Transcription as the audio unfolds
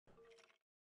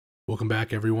Welcome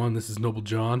back, everyone. This is Noble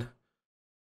John.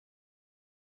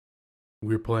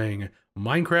 We're playing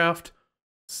Minecraft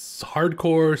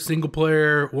Hardcore Single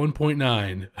Player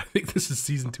 1.9. I think this is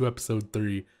Season 2, Episode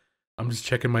 3. I'm just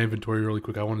checking my inventory really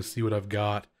quick. I want to see what I've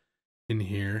got in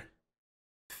here.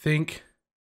 I think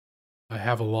I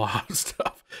have a lot of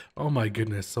stuff. Oh my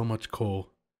goodness, so much coal.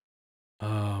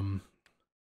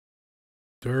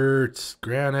 Dirt,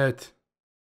 granite.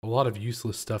 A lot of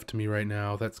useless stuff to me right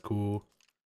now. That's cool.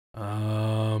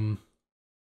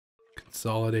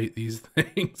 Consolidate these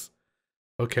things.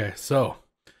 Okay, so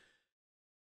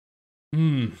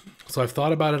I've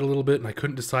thought about it a little bit and I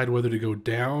couldn't decide whether to go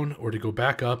down or to go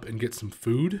back up and get some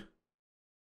food.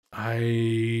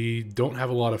 I don't have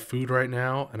a lot of food right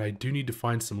now, and I do need to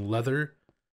find some leather,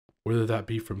 whether that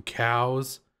be from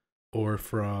cows or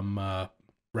from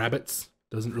rabbits.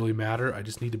 Doesn't really matter. I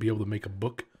just need to be able to make a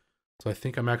book. So I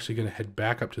think I'm actually going to head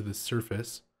back up to the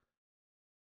surface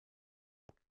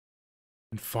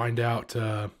and find out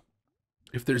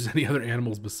if there's any other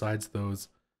animals besides those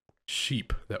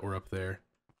sheep that were up there.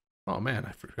 Oh man,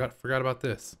 I forgot about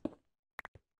this.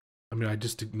 I mean, I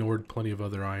just ignored plenty of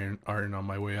other iron on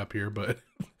my way up here, but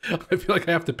I feel like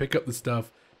I have to pick up the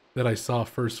stuff that I saw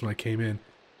first when I came in.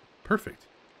 Perfect.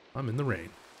 I'm in the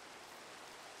rain.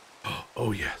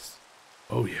 Oh yes.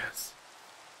 Oh yes.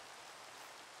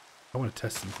 I want to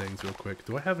test some things real quick.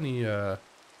 Do I have any I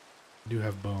do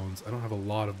have bones. I don't have a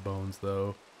lot of bones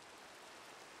though.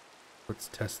 Let's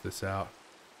test this out.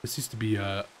 This used to be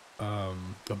a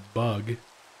bug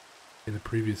in the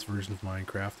previous version of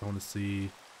Minecraft. I want to see.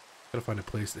 Gotta find a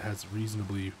place that has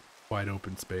reasonably wide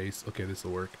open space. Okay, this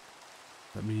will work.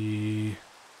 Let me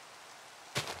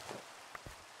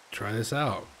try this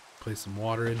out. Place some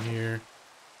water in here.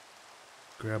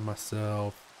 Grab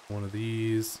myself one of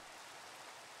these.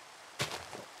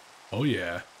 Oh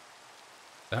yeah,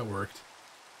 that worked.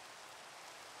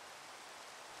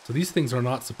 So these things are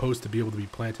not supposed to be able to be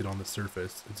planted on the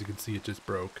surface. As you can see, it just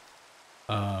broke.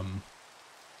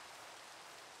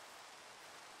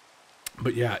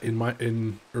 But yeah,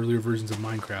 in earlier versions of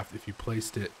Minecraft, if you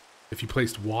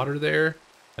placed water there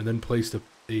and then placed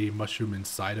a mushroom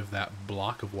inside of that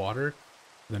block of water,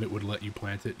 then it would let you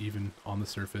plant it even on the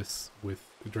surface with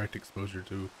direct exposure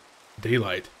to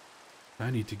daylight.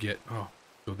 I need to get, go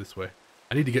this way.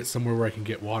 I need to get somewhere where I can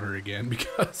get water again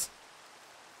because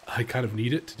I kind of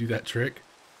need it to do that trick.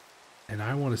 And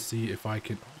I want to see if I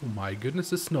can, oh my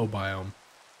goodness, a snow biome.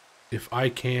 If I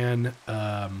can,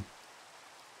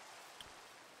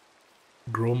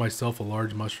 grow myself a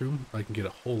large mushroom, I can get a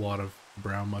whole lot of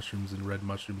brown mushrooms and red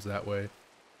mushrooms that way.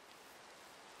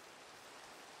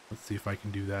 Let's see if I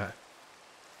can do that.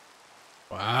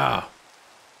 Wow.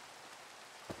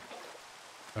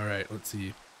 Alright, let's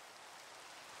see.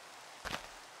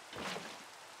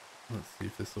 Let's see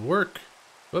if this will work.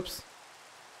 Whoops.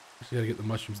 Just gotta get the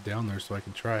mushrooms down there so I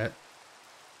can try it.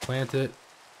 Plant it.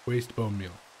 Waste bone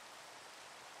meal.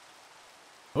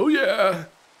 Oh yeah!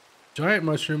 Giant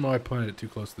mushroom. Oh, I planted it too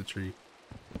close to the tree.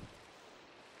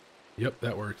 Yep,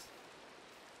 that works.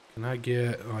 Can I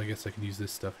get... Oh, I guess I can use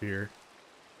this stuff here.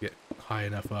 Get high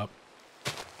enough up.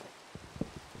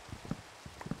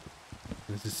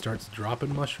 And it just starts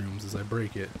dropping mushrooms as I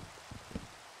break it.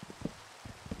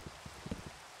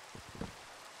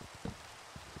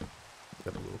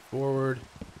 Step a little forward.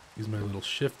 Use my little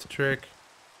shift trick.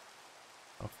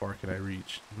 How far can I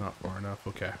reach? Not far enough.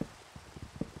 Okay.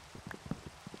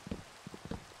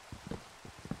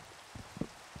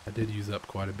 I did use up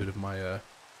quite a bit of my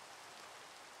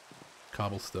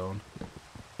cobblestone.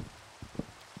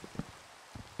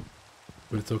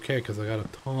 But it's okay because I got a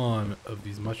ton of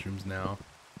these mushrooms now,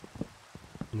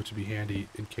 which would be handy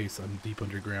in case I'm deep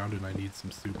underground and I need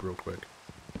some soup real quick.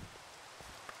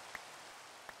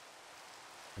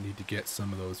 I need to get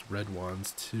some of those red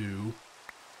ones too.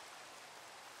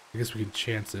 I guess we can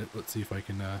chance it. Let's see if I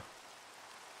can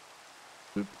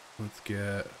let's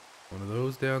get one of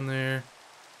those down there.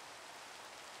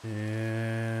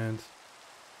 And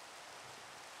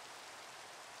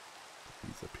put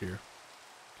these up here.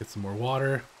 Get some more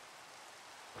water.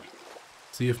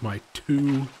 See if my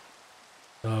 2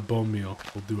 bone meal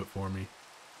will do it for me.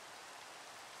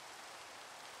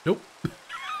 Nope.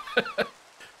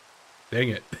 Dang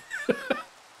it.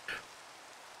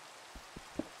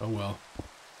 Oh well.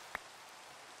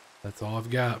 That's all I've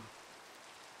got.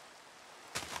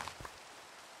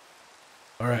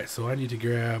 Alright, so I need to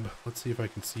grab... Let's see if I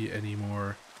can see any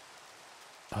more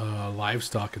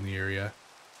livestock in the area.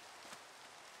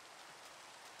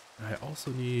 I also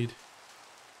need...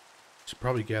 Should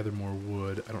probably gather more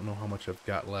wood. I don't know how much I've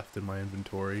got left in my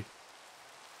inventory.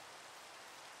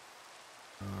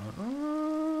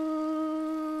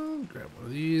 grab one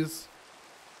of these.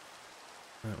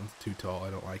 That one's too tall. I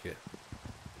don't like it.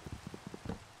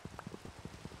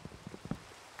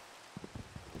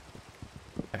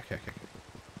 Heck, heck, heck.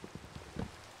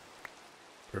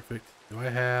 Perfect. Do I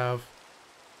have...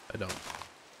 I don't.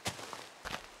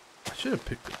 I should have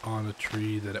picked on a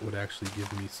tree that it would actually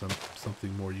give me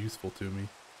something more useful to me.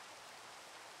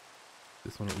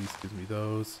 This one at least gives me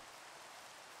those.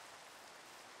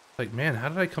 Like, man, how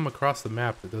did I come across the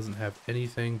map that doesn't have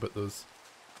anything but those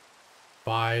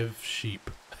 5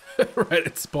 sheep right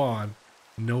at spawn?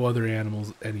 No other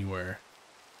animals anywhere.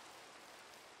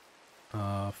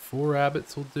 4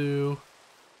 rabbits will do.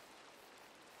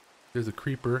 There's a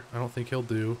creeper. I don't think he'll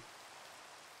do.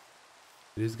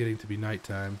 It is getting to be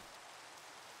nighttime.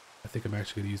 I think I'm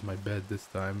actually going to use my bed this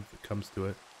time if it comes to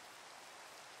it.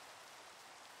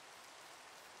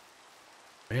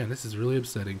 Man, this is really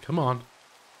upsetting. Come on.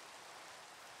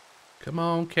 Come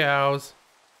on, cows.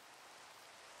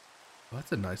 Well,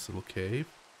 that's a nice little cave.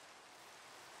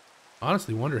 I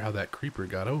honestly wonder how that creeper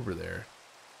got over there.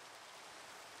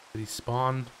 Did he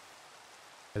spawn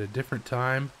at a different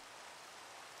time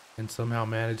and somehow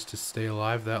managed to stay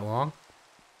alive that long?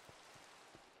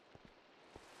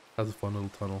 That was a fun little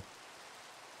tunnel.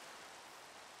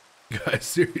 Guys,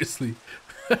 seriously.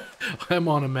 I'm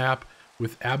on a map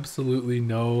with absolutely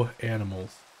no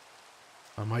animals.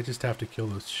 I might just have to kill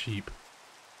those sheep.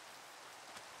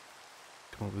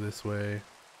 Come over this way.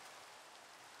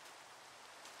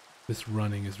 This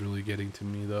running is really getting to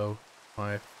me though.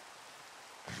 My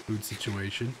food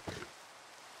situation.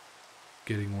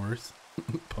 Getting worse.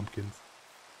 Pumpkins.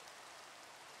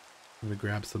 I'm gonna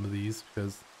grab some of these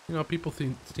because, you know, people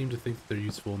seem to think that they're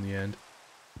useful in the end.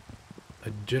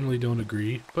 I generally don't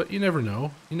agree, but you never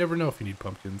know. You never know if you need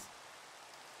pumpkins.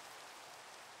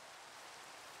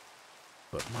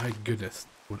 But my goodness,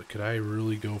 could I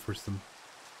really go for some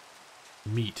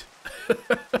meat?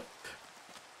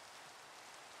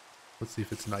 Let's see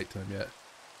if it's nighttime yet.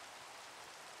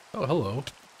 Oh, hello.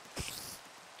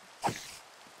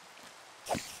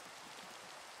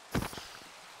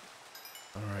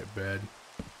 Alright, bed.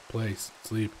 Place.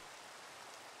 Sleep.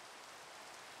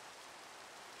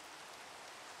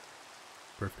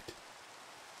 Perfect.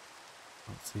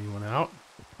 Don't see anyone out.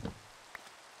 Of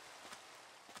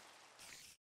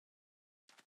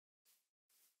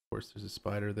course, there's a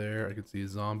spider there. I can see a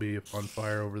zombie on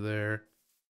fire over there.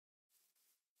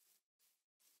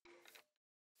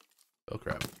 Oh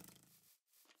crap.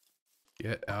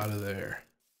 Get out of there.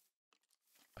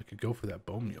 I could go for that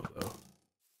bone meal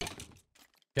though.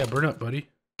 Yeah, burn up, buddy.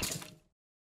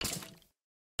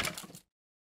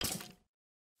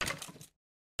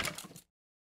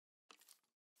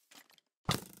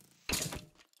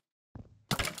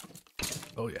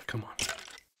 Oh yeah, come on.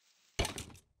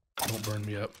 Don't burn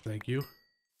me up, thank you.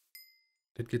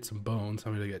 Did get some bones.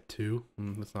 How many did I get? 2?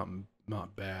 That's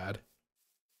not bad.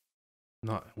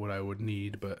 Not what I would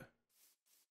need, but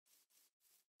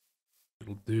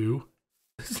it'll do.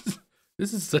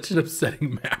 This is such an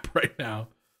upsetting map right now.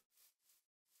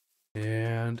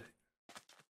 And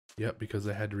yep, because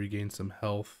I had to regain some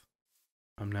health,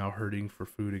 I'm now hurting for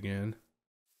food again.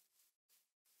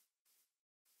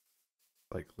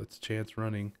 Like, let's chance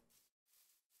running.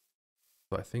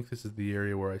 So I think this is the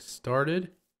area where I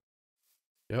started.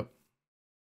 Yep.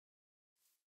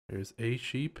 There's a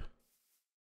sheep.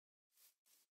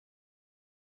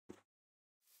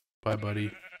 Bye,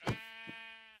 buddy. How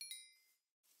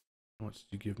much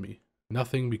did you give me?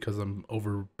 Nothing, because I'm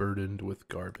overburdened with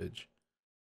garbage.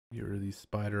 Get rid of these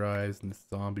spider eyes and this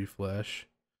zombie flesh.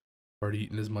 Already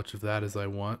eaten as much of that as I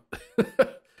want.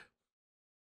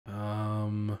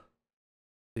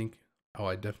 I think, oh,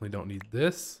 I definitely don't need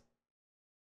this.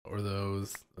 Or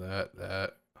those, that.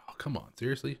 Oh, come on,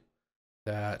 seriously?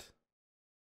 That.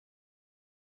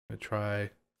 I'm gonna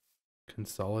try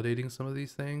consolidating some of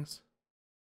these things.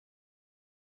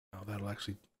 Oh, that'll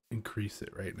actually increase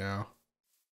it right now.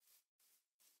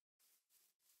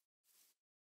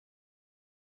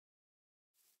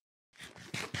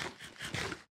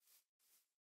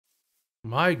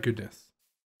 My goodness.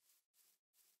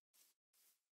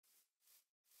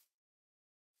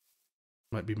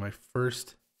 Might be my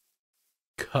first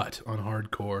cut on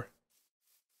hardcore.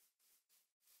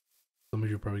 Some of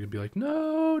you are probably gonna be like,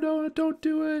 no, don't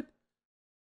do it.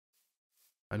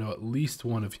 I know at least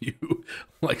one of you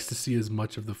likes to see as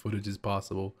much of the footage as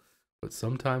possible, but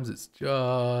sometimes it's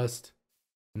just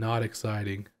not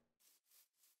exciting.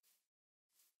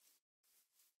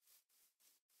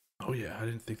 Oh yeah, I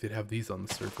didn't think they'd have these on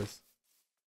the surface.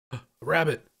 A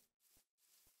rabbit!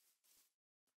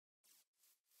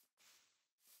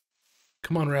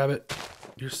 Come on, rabbit.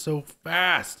 You're so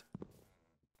fast.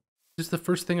 Just the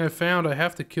first thing I found. I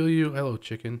have to kill you. Hello,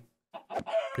 chicken.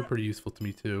 You're pretty useful to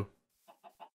me, too.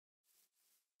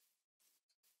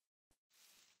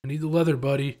 I need the leather,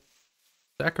 buddy.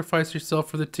 Sacrifice yourself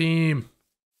for the team.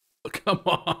 Oh, come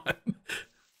on.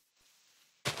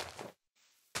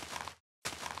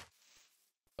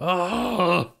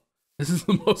 Oh, this is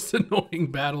the most annoying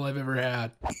battle I've ever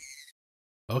had.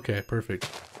 Okay, perfect.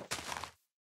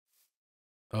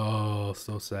 Oh,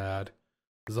 so sad.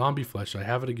 Zombie flesh, I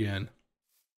have it again.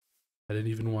 I didn't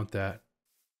even want that.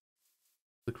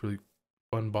 Look really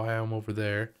fun biome over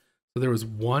there. So there was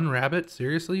one rabbit?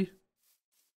 Seriously?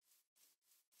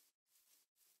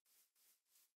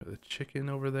 The chicken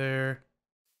over there.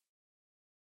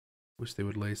 Wish they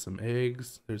would lay some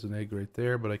eggs. There's an egg right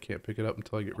there, but I can't pick it up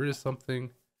until I get rid of something.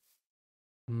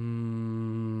 Get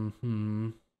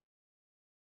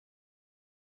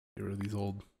rid of these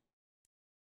old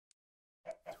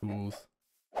tools.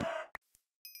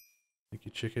 Thank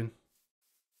you, chicken.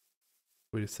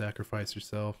 Way to sacrifice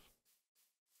yourself.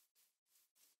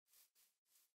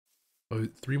 Oh,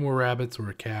 3 more rabbits or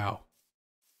a cow.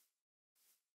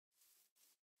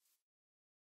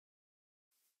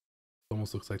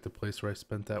 Almost looks like the place where I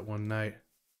spent that one night.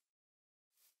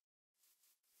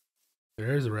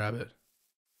 There's a rabbit.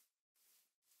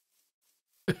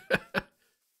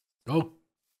 Oh.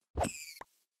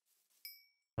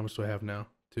 How much do I have now?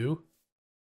 2?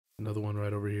 Another one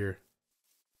right over here.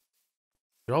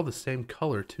 They're all the same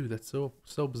color too. That's so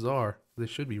bizarre. They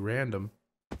should be random.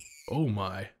 Oh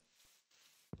my.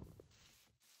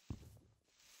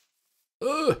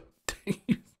 Ugh.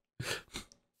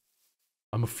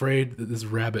 I'm afraid that this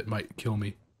rabbit might kill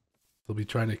me. They'll be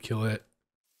trying to kill it,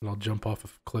 and I'll jump off a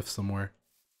cliff somewhere.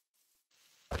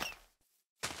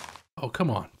 Oh, come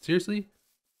on. Seriously?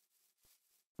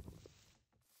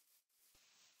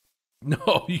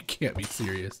 No, you can't be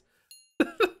serious.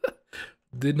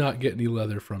 Did not get any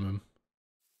leather from him.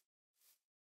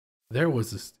 There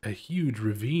was a huge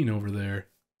ravine over there.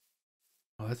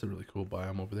 Oh, that's a really cool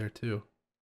biome over there, too.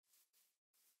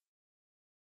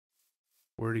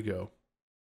 Where'd he go?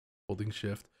 Holding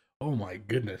shift. Oh my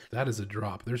goodness, that is a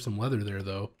drop. There's some leather there,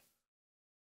 though.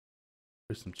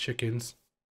 There's some chickens.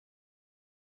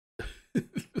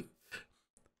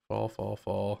 Fall, fall,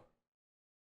 fall.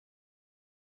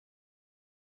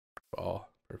 Fall.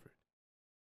 Perfect.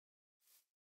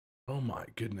 Oh my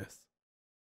goodness.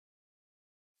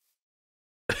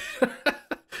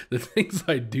 The things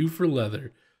I do for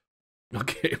leather.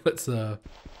 Okay, let's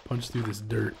punch through this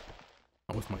dirt.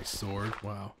 Not with my sword.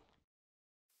 Wow.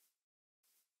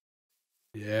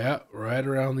 Yeah, right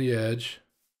around the edge.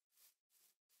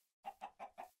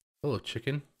 Hello,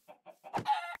 chicken.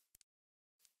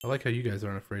 I like how you guys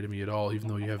aren't afraid of me at all, even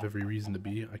though you have every reason to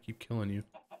be. I keep killing you.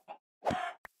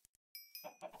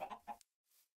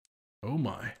 Oh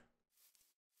my.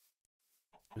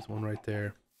 There's one right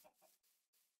there.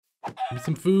 Give me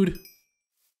some food.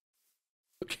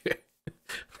 Okay.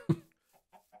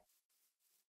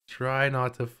 Try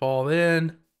not to fall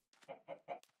in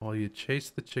while you chase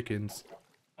the chickens.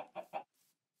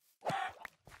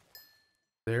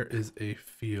 There is a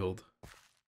field.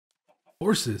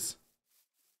 Horses.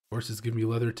 Horses give me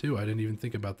leather too. I didn't even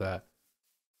think about that.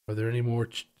 Are there any more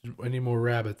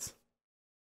rabbits?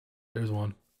 There's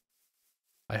one.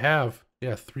 I have,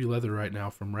 yeah, 3 leather right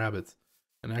now from rabbits.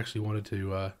 And I actually wanted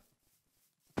to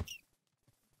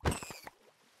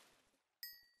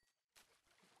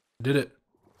did it.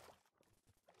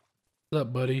 What's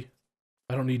up, buddy?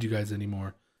 I don't need you guys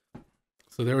anymore.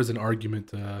 So there was an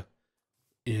argument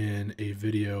in a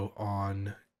video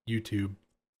on YouTube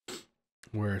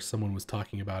where someone was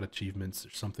talking about achievements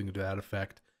or something to that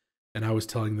effect. And I was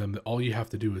telling them that all you have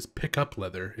to do is pick up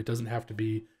leather. It doesn't have to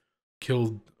be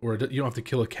killed, or you don't have to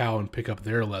kill a cow and pick up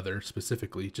their leather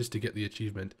specifically just to get the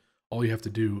achievement. All you have to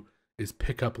do is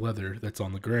pick up leather that's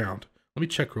on the ground. Let me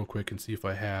check real quick and see if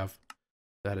I have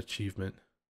that achievement.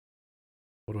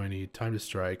 What do I need? Time to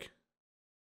strike.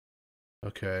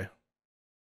 Okay.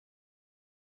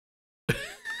 I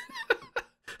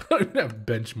don't even have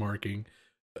benchmarking.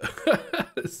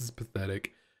 This is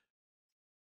pathetic.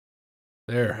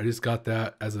 There, I just got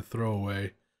that as a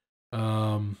throwaway.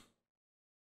 Time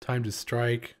to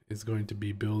strike is going to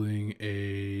be building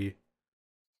a...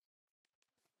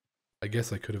 I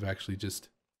guess I could have actually just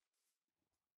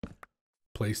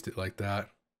placed it like that.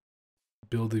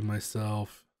 Building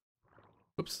myself.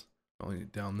 Whoops. Only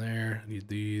need down there. I need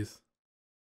these.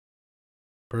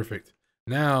 Perfect.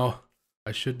 Now,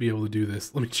 I should be able to do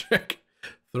this. Let me check.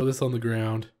 Throw this on the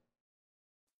ground.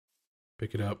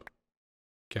 Pick it up.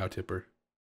 Cow tipper.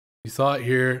 You saw it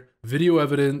here. Video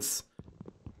evidence.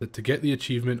 that to get the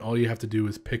achievement, all you have to do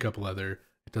is pick up leather.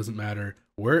 It doesn't matter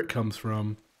where it comes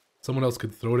from. Someone else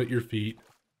could throw it at your feet.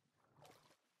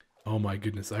 Oh my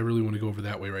goodness, I really want to go over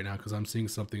that way right now because I'm seeing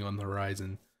something on the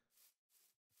horizon.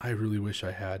 I really wish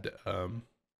I had, oh,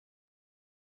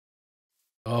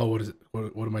 what is it?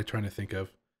 What am I trying to think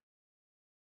of?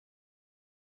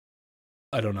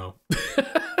 I don't know.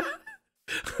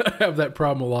 I have that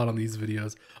problem a lot on these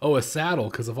videos. Oh, a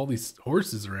saddle, because of all these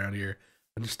horses around here.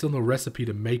 And there's still no recipe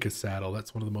to make a saddle.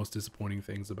 That's one of the most disappointing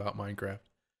things about Minecraft.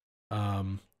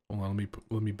 Hold on,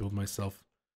 let me build myself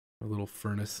a little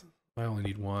furnace. I only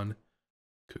need one.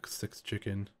 Cook 6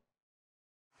 chicken.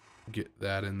 Get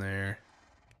that in there.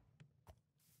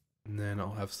 And then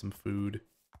I'll have some food.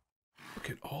 Look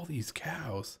at all these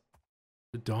cows.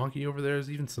 The donkey over there. There's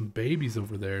even some babies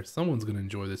over there. Someone's going to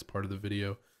enjoy this part of the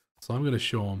video. So I'm going to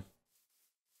show them.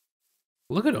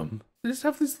 Look at them. They just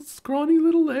have these scrawny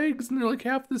little legs and they're like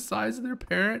half the size of their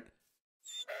parent.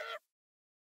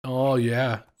 Oh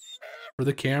yeah. For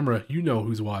the camera, you know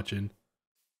who's watching.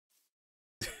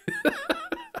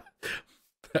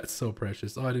 That's so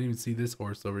precious. Oh, I didn't even see this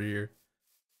horse over here.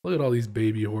 Look at all these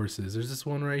baby horses. There's this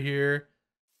one right here.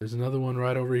 There's another one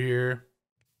right over here.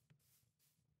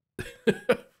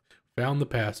 Found the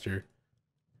pasture.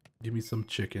 Give me some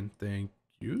chicken. Thank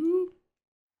you.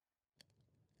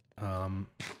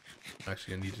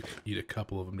 Actually, I need to eat a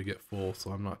couple of them to get full,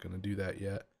 so I'm not going to do that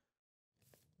yet.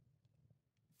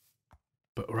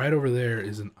 But right over there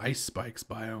is an ice spikes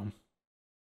biome.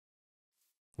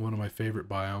 One of my favorite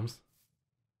biomes.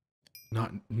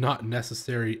 Not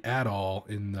necessary at all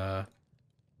in the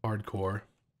hardcore.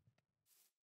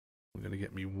 I'm going to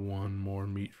get me one more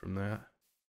meat from that.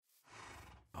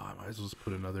 Oh, I might as well just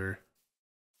put another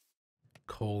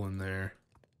coal in there.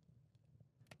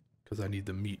 Because I need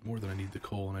the meat more than I need the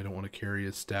coal, and I don't want to carry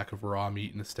a stack of raw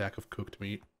meat and a stack of cooked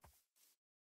meat.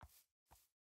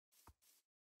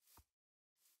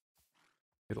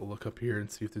 It'll look up here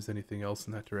and see if there's anything else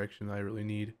in that direction I really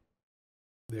need.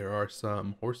 There are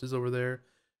some horses over there.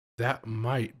 That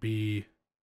might be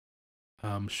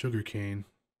sugarcane.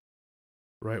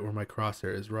 Right where my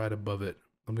crosshair is, right above it.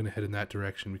 I'm going to head in that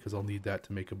direction because I'll need that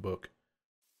to make a book.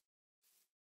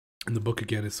 And the book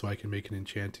again is so I can make an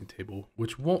enchanting table,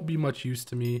 which won't be much use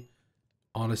to me,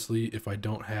 honestly, if I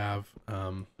don't have,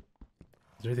 is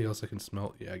there anything else I can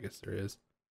smelt? Yeah, I guess there is.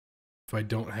 If I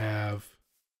don't have,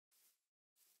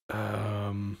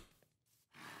 I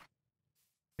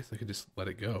guess I could just let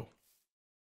it go.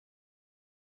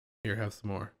 Here, have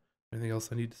some more. Anything else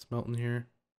I need to smelt in here?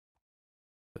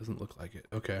 Doesn't look like it.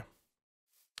 Okay.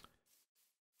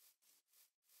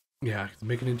 Yeah,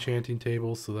 make an enchanting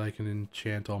table so that I can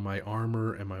enchant all my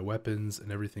armor and my weapons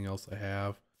and everything else I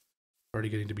have. It's already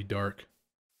getting to be dark.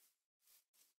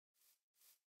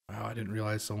 Wow, I didn't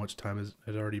realize so much time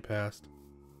had already passed.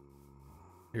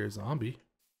 Here's a zombie.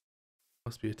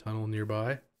 Must be a tunnel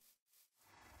nearby.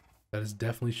 That is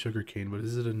definitely sugarcane, but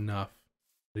is it enough?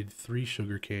 I need 3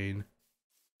 sugarcane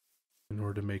in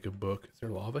order to make a book. Is there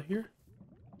lava here?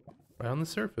 Right on the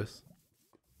surface.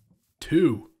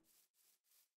 2.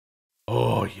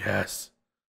 Oh, yes.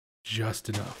 Just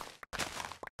enough.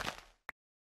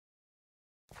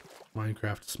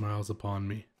 Minecraft smiles upon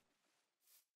me.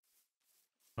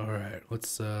 Alright,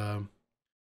 let's, oh,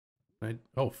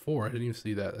 4. I didn't even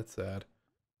see that. That's sad.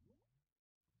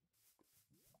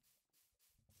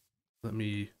 Let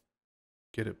me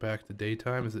get it back to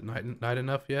daytime. Is it night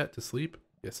enough yet to sleep?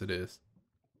 Yes, it is.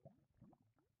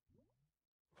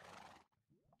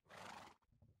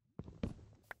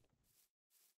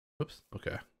 Oops,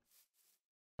 okay.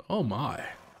 Oh my.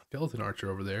 Skeleton archer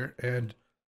over there, and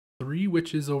 3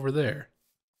 witches over there.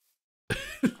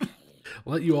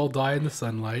 Let you all die in the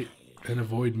sunlight and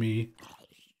avoid me.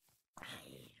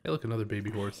 Hey, look, another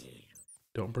baby horse.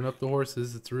 Don't burn up the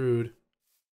horses, it's rude.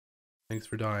 Thanks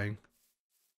for dying.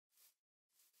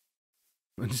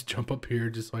 I just jump up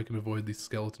here just so I can avoid the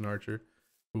skeleton archer,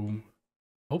 who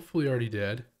hopefully already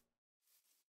dead.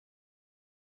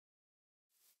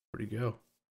 Where'd he go?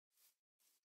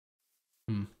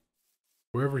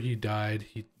 Wherever he died,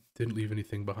 he didn't leave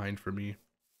anything behind for me.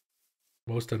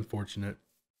 Most unfortunate.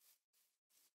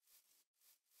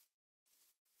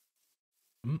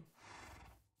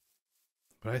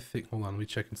 But I think, hold on, let me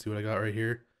check and see what I got right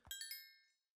here.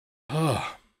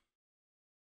 Oh,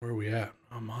 where are we at?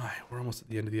 Oh my, we're almost at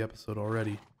the end of the episode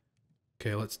already.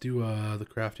 Okay, let's do the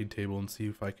crafting table and see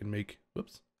if I can make,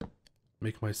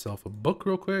 make myself a book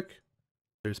real quick.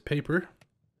 There's paper.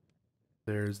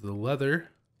 There's the leather.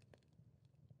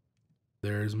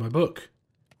 There's my book.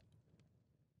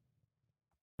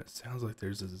 It sounds like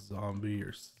there's a zombie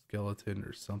or skeleton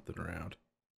or something around.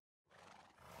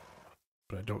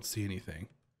 but I don't see anything.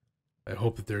 I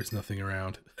hope that there's nothing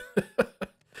around.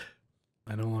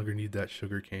 I no longer need that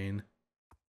sugar cane.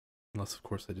 Unless, of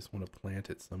course, I just want to plant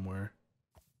it somewhere.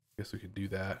 I guess we could do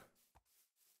that.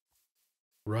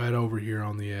 Right over here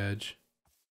on the edge.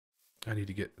 I need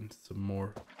to get some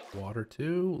more water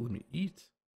too. Let me eat.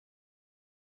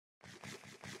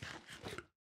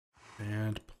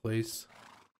 And place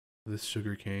this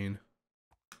sugar cane.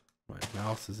 My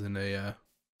mouse is in a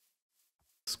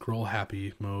scroll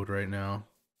happy mode right now.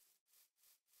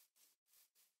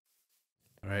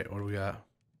 Alright, what do we got?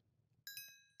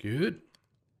 Good.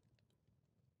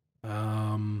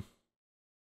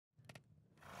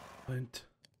 Flint.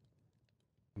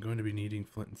 I'm going to be needing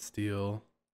flint and steel.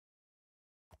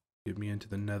 Get me into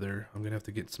the nether. I'm gonna have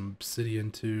to get some obsidian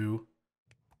too.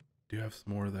 Do have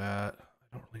some more of that.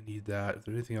 I don't really need that. Is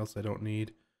there anything else I don't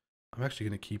need? I'm actually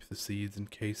gonna keep the seeds in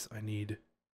case I need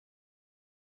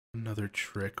another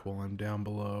trick while I'm down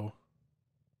below.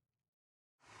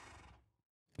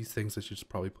 These things I should just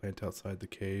probably plant outside the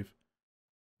cave.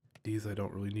 These I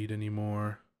don't really need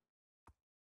anymore.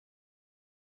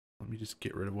 Let me just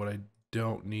get rid of what I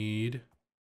don't need.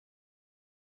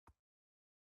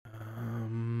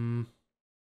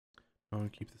 I'm gonna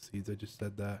keep the seeds, I just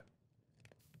said that.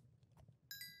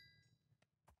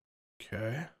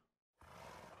 Okay.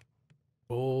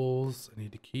 Bowls, I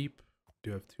need to keep.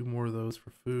 Do have 2 more of those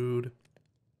for food.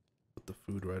 Put the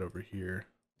food right over here.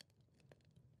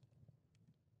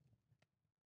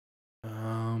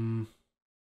 I'm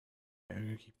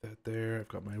gonna keep that there. I've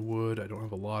got my wood. I don't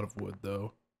have a lot of wood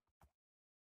though.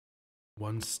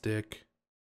 1 stick.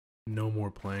 No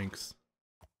more planks.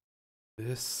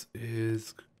 This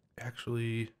is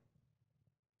actually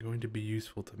going to be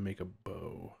useful to make a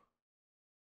bow.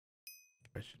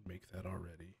 I should make that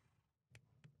already.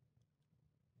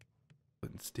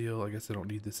 Flint and steel. I guess I don't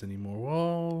need this anymore.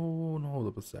 Whoa, no, hold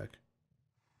up a sec.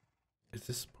 Is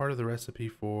this part of the recipe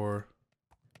for...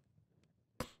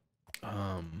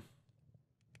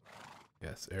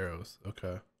 Yes, arrows.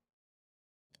 Okay.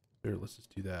 Here, let's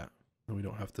just do that. And we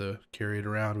don't have to carry it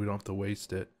around. We don't have to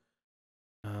waste it.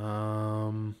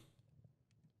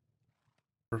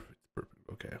 Perfect, perfect.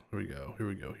 Okay, here we go. Here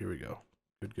we go. Here we go.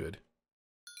 Good, good.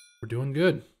 We're doing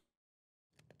good.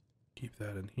 Keep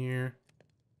that in here.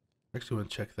 I actually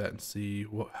want to check that and see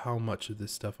how much of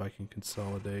this stuff I can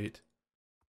consolidate.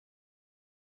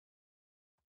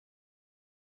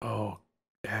 Oh,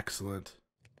 excellent.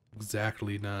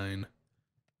 Exactly 9.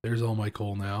 There's all my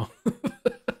coal now.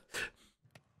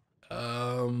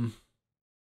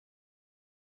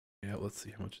 Yeah, let's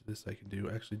see how much of this I can do.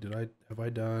 Actually, have I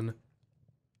done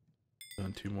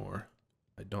 2 more?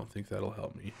 I don't think that'll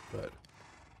help me, but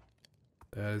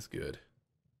that is good.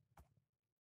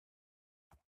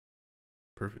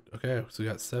 Perfect. Okay, so we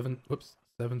got 7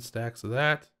 stacks of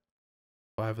that.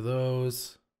 5 of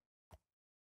those.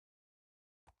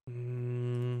 I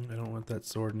don't want that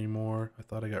sword anymore. I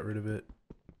thought I got rid of it.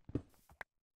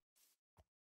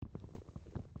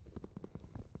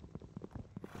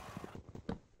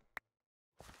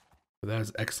 But that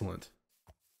is excellent.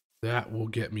 That will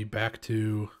get me back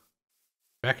into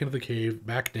the cave,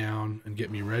 back down, and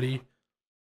get me ready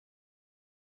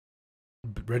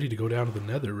to go down to the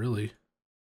nether, really.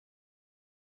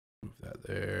 Move that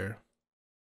there.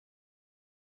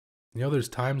 You know, there's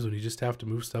times when you just have to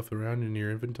move stuff around in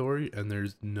your inventory and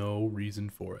there's no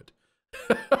reason for it.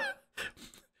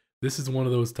 This is one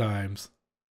of those times.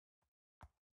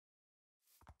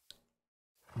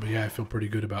 But yeah, I feel pretty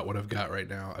good about what I've got right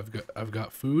now. I've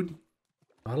got food,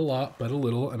 not a lot, but a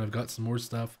little, and I've got some more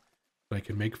stuff that I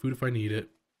can make food if I need it.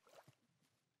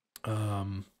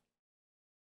 My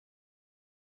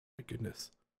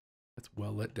goodness, it's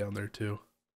well lit down there too.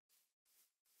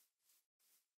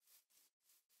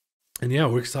 And yeah,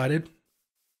 we're excited.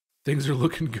 Things are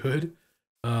looking good.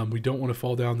 We don't want to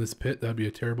fall down this pit. That'd be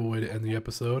a terrible way to end the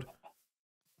episode.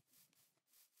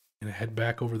 Gonna head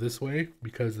back over this way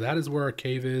because that is where our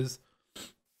cave is,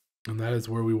 and that is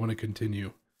where we want to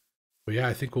continue. But yeah,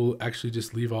 I think we'll actually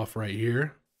just leave off right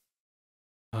here.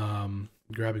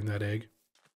 Grabbing that egg.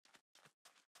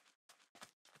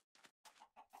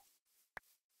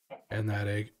 And that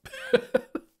egg.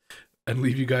 And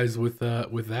leave you guys with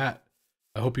that.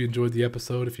 I hope you enjoyed the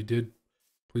episode. If you did,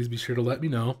 please be sure to let me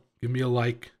know. Give me a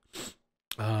like,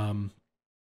 and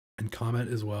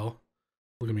comment as well.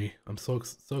 Look at me. I'm so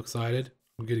excited.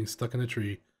 I'm getting stuck in a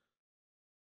tree.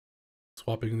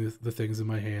 Swapping the things in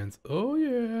my hands. Oh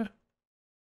yeah.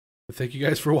 But thank you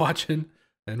guys for watching,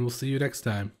 and we'll see you next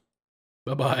time.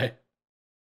 Bye-bye.